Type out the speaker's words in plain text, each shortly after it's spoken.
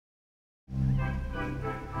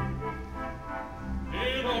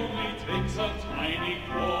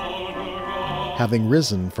Having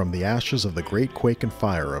risen from the ashes of the Great Quake and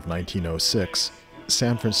Fire of 1906,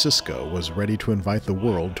 San Francisco was ready to invite the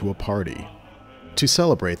world to a party. To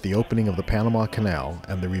celebrate the opening of the Panama Canal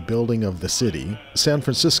and the rebuilding of the city, San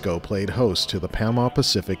Francisco played host to the Panama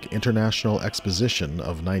Pacific International Exposition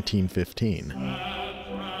of 1915.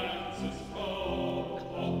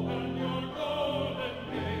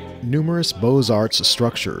 Numerous Beaux-Arts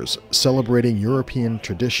structures celebrating European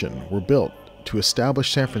tradition were built to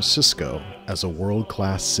establish San Francisco as a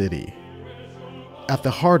world-class city. At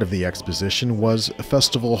the heart of the exposition was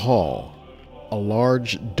Festival Hall, a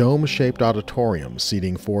large dome-shaped auditorium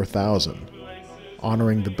seating 4,000,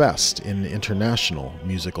 honoring the best in international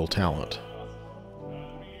musical talent.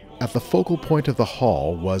 At the focal point of the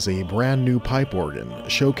hall was a brand new pipe organ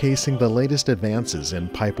showcasing the latest advances in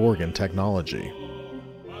pipe organ technology.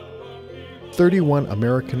 31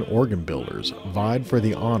 American organ builders vied for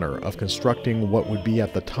the honor of constructing what would be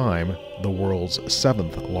at the time the world's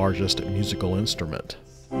 7th largest musical instrument.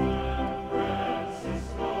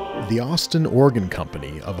 The Austin Organ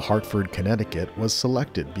Company of Hartford, Connecticut was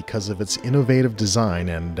selected because of its innovative design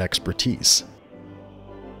and expertise.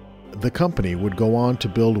 The company would go on to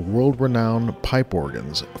build world-renowned pipe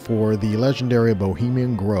organs for the legendary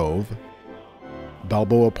Bohemian Grove,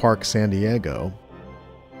 Balboa Park, San Diego,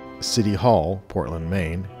 City Hall, Portland,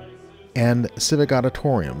 Maine, and civic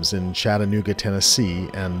auditoriums in Chattanooga, Tennessee,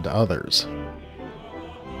 and others.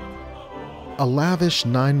 A lavish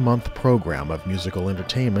 9-month program of musical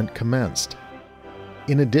entertainment commenced.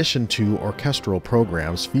 In addition to orchestral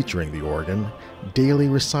programs featuring the organ, daily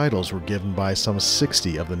recitals were given by some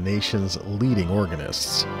 60 of the nation's leading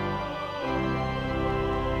organists.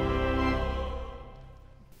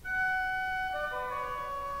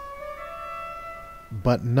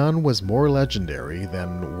 But none was more legendary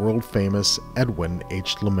than world-famous Edwin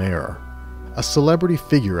H. Lemaire. A celebrity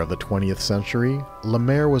figure of the 20th century,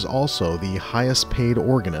 Lemaire was also the highest-paid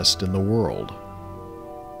organist in the world.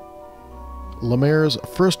 Lemaire's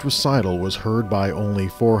first recital was heard by only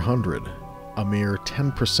 400, a mere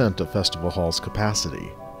 10% of Festival Hall's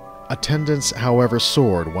capacity. Attendance, however,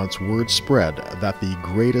 soared once word spread that the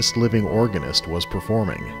greatest living organist was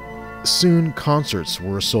performing. Soon, concerts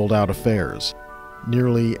were sold-out affairs.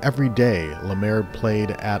 Nearly every day, Lemaire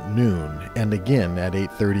played at noon and again at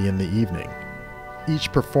 8:30 in the evening,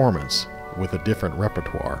 each performance with a different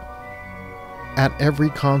repertoire. At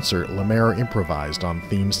every concert, Lemaire improvised on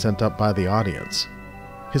themes sent up by the audience.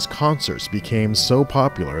 His concerts became so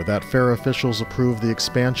popular that fair officials approved the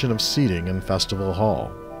expansion of seating in Festival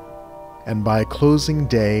Hall. And by closing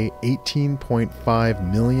day,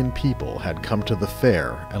 18.5 million people had come to the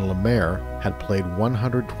fair, and Lemaire had played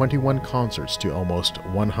 121 concerts to almost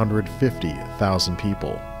 150,000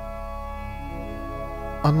 people.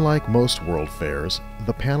 Unlike most world fairs,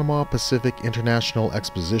 the Panama Pacific International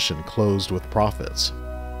Exposition closed with profits.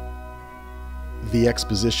 The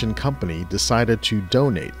Exposition Company decided to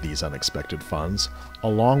donate these unexpected funds,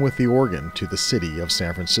 along with the organ, to the city of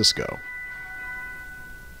San Francisco.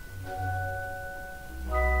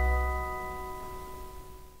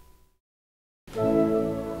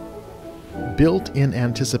 Built in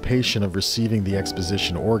anticipation of receiving the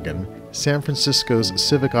Exposition organ, San Francisco's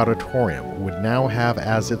Civic Auditorium would now have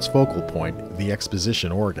as its focal point the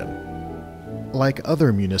Exposition organ. Like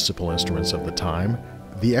other municipal instruments of the time,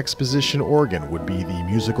 the Exposition organ would be the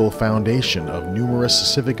musical foundation of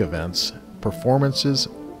numerous civic events, performances,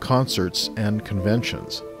 concerts, and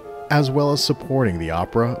conventions, as well as supporting the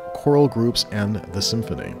opera, choral groups, and the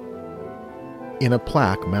symphony. In a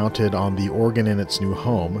plaque mounted on the organ in its new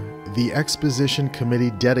home, the Exposition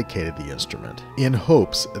Committee dedicated the instrument, in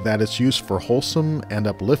hopes that its use for wholesome and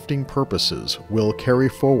uplifting purposes will carry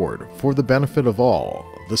forward, for the benefit of all,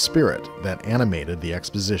 the spirit that animated the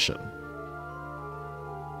Exposition.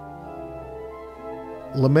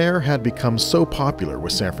 Lemaire had become so popular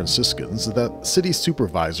with San Franciscans that city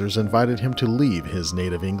supervisors invited him to leave his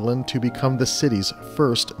native England to become the city's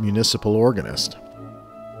first municipal organist.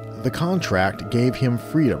 The contract gave him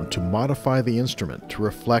freedom to modify the instrument to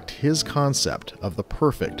reflect his concept of the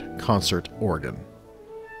perfect concert organ.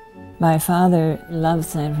 My father loved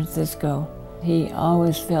San Francisco. He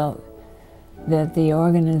always felt that the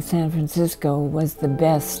organ in San Francisco was the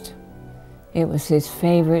best. It was his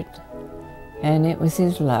favorite, and it was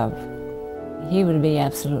his love. He would be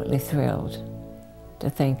absolutely thrilled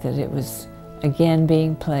to think that it was again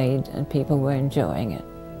being played and people were enjoying it.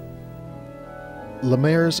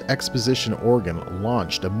 Lemaire's Exposition organ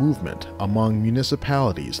launched a movement among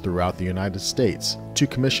municipalities throughout the United States to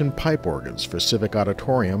commission pipe organs for civic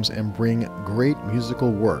auditoriums and bring great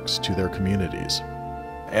musical works to their communities.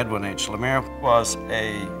 Edwin H. Lemaire was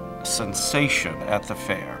a sensation at the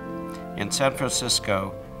fair. In San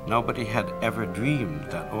Francisco, nobody had ever dreamed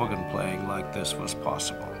that organ playing like this was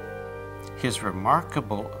possible. His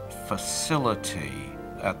remarkable facility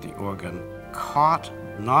at the organ caught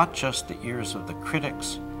not just the ears of the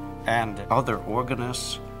critics and other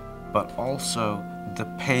organists, but also the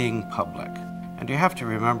paying public. And you have to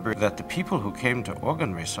remember that the people who came to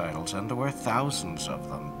organ recitals, and there were thousands of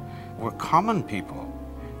them, were common people.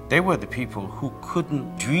 They were the people who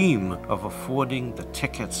couldn't dream of affording the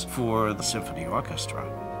tickets for the symphony orchestra.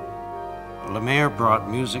 Lemaitre brought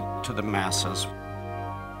music to the masses.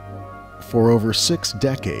 For over 6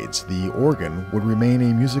 decades, the organ would remain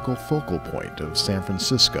a musical focal point of San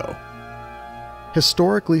Francisco.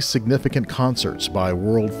 Historically significant concerts by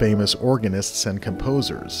world-famous organists and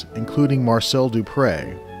composers, including Marcel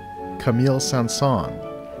Dupré, Camille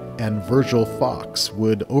Saint-Saëns, and Virgil Fox,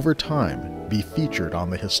 would over time be featured on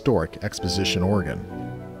the historic Exposition organ.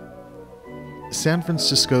 San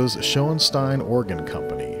Francisco's Schoenstein Organ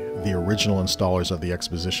Company, the original installers of the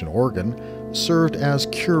Exposition organ, served as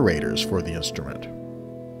curators for the instrument.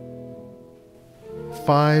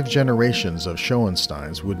 5 generations of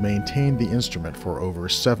Schoensteins would maintain the instrument for over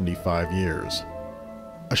 75 years,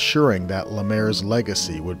 assuring that Lemaire's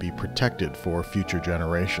legacy would be protected for future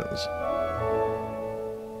generations.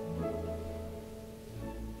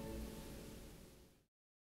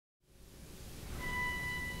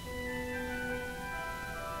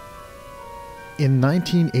 In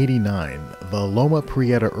 1989, the Loma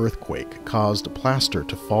Prieta earthquake caused plaster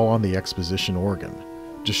to fall on the Exposition organ,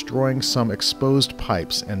 destroying some exposed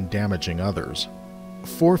pipes and damaging others.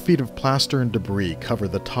 4 feet of plaster and debris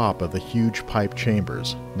covered the top of the huge pipe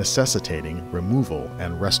chambers, necessitating removal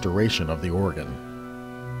and restoration of the organ.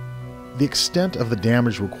 The extent of the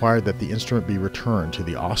damage required that the instrument be returned to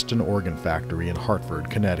the Austin Organ Factory in Hartford,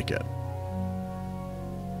 Connecticut.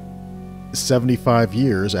 75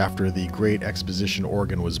 years after the Great Exposition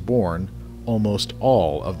organ was born, almost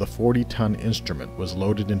all of the 40-ton instrument was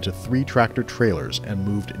loaded into 3 tractor trailers and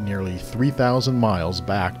moved nearly 3,000 miles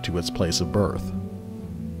back to its place of birth.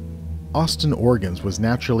 Austin Organs was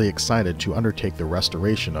naturally excited to undertake the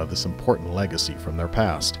restoration of this important legacy from their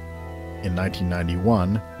past. In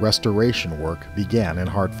 1991, restoration work began in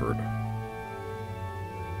Hartford.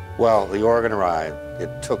 Well, the organ arrived.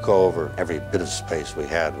 It took over. Every bit of space we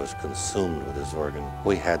had was consumed with this organ.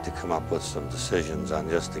 We had to come up with some decisions on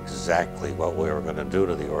just exactly what we were going to do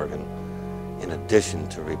to the organ, in addition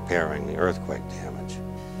to repairing the earthquake damage.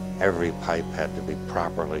 Every pipe had to be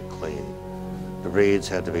properly cleaned. The reeds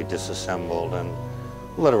had to be disassembled and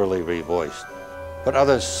literally revoiced. But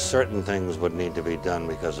other certain things would need to be done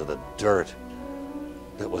because of the dirt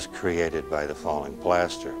that was created by the falling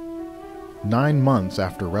plaster. 9 months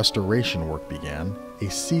after restoration work began, a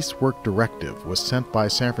cease work directive was sent by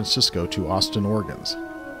San Francisco to Austin Organs.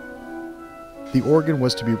 The organ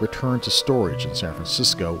was to be returned to storage in San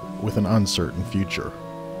Francisco with an uncertain future.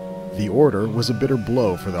 The order was a bitter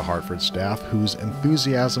blow for the Hartford staff, whose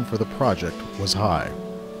enthusiasm for the project was high.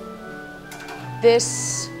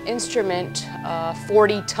 This instrument,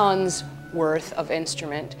 40 tons worth of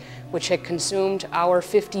instrument, which had consumed our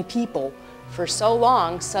 50 people for so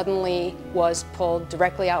long, suddenly was pulled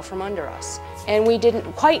directly out from under us. And we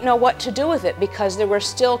didn't quite know what to do with it because there were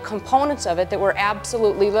still components of it that were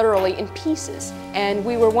absolutely literally in pieces. And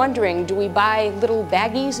we were wondering, do we buy little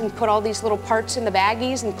baggies and put all these little parts in the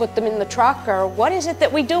baggies and put them in the truck, or what is it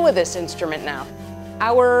that we do with this instrument now?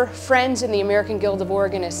 Our friends in the American Guild of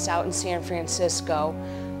Organists out in San Francisco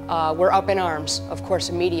were up in arms, of course,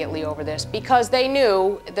 immediately over this, because they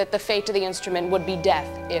knew that the fate of the instrument would be death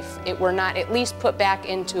if it were not at least put back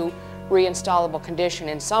into reinstallable condition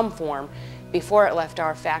in some form before it left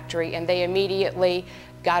our factory, and they immediately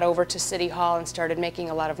got over to City Hall and started making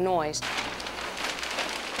a lot of noise.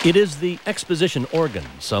 It is the Exposition organ,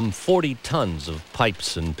 some 40 tons of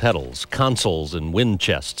pipes and pedals, consoles and wind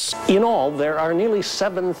chests. In all, there are nearly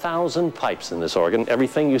 7,000 pipes in this organ.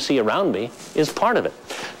 Everything you see around me is part of it.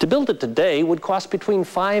 To build it today would cost between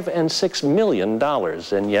 $5 and $6 million,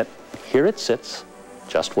 and yet here it sits,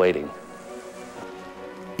 just waiting.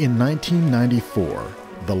 In 1994,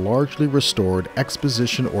 the largely restored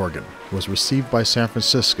Exposition organ was received by San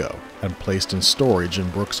Francisco and placed in storage in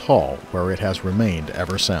Brooks Hall, where it has remained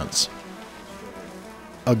ever since.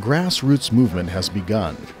 A grassroots movement has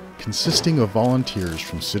begun, consisting of volunteers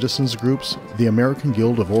from citizens groups, the American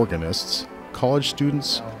Guild of Organists, college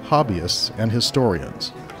students, hobbyists, and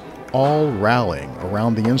historians, all rallying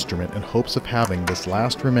around the instrument in hopes of having this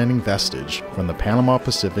last remaining vestige from the Panama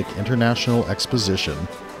Pacific International Exposition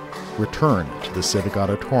returned to the Civic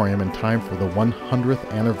Auditorium in time for the 100th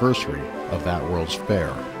anniversary of that World's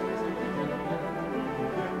Fair.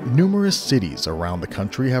 Numerous cities around the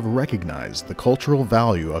country have recognized the cultural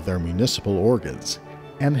value of their municipal organs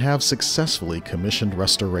and have successfully commissioned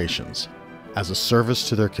restorations. As a service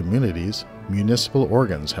to their communities, municipal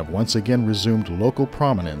organs have once again resumed local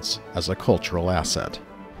prominence as a cultural asset.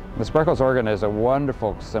 The Sparkles organ is a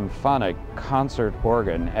wonderful symphonic concert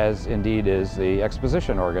organ, as indeed is the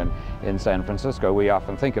Exposition organ in San Francisco. We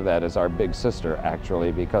often think of that as our big sister,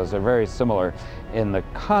 actually, because they're very similar in the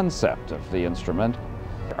concept of the instrument.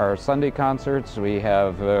 Our Sunday concerts, we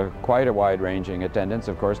have quite a wide-ranging attendance,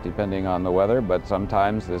 of course, depending on the weather, but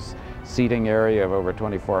sometimes this seating area of over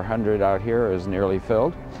 2,400 out here is nearly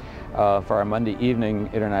filled. For our Monday evening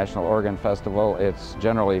International Organ Festival, it's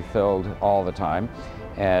generally filled all the time.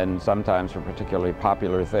 And sometimes for a particularly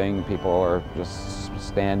popular thing, people are just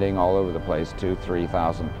standing all over the place, 2,000 to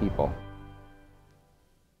 3,000 people.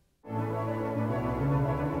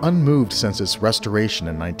 Unmoved since its restoration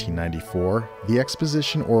in 1994, the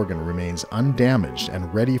Exposition organ remains undamaged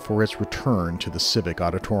and ready for its return to the Civic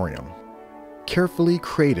Auditorium. Carefully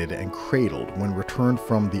crated and cradled when returned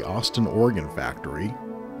from the Austin Organ Factory,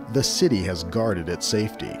 the city has guarded its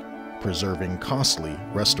safety, preserving costly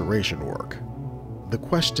restoration work. The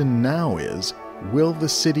question now is, will the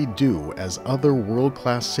city do as other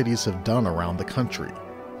world-class cities have done around the country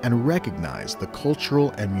and recognize the cultural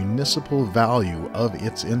and municipal value of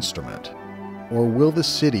its instrument? Or will the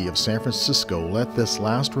city of San Francisco let this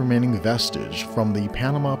last remaining vestige from the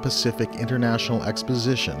Panama Pacific International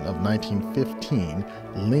Exposition of 1915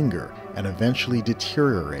 linger and eventually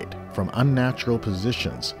deteriorate from unnatural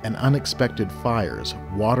positions and unexpected fires,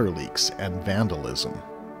 water leaks, and vandalism?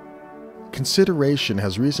 Consideration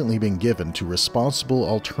has recently been given to responsible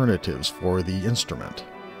alternatives for the instrument.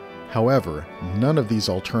 However, none of these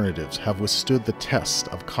alternatives have withstood the test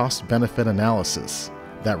of cost-benefit analysis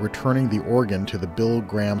that returning the organ to the Bill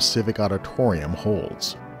Graham Civic Auditorium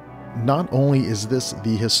holds. Not only is this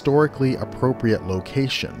the historically appropriate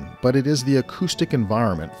location, but it is the acoustic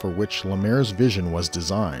environment for which Lemaire's vision was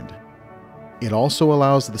designed. It also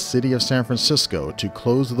allows the city of San Francisco to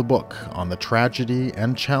close the book on the tragedy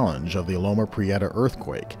and challenge of the Loma Prieta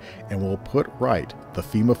earthquake and will put right the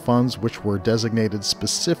FEMA funds which were designated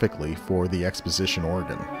specifically for the Exposition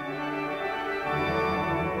organ.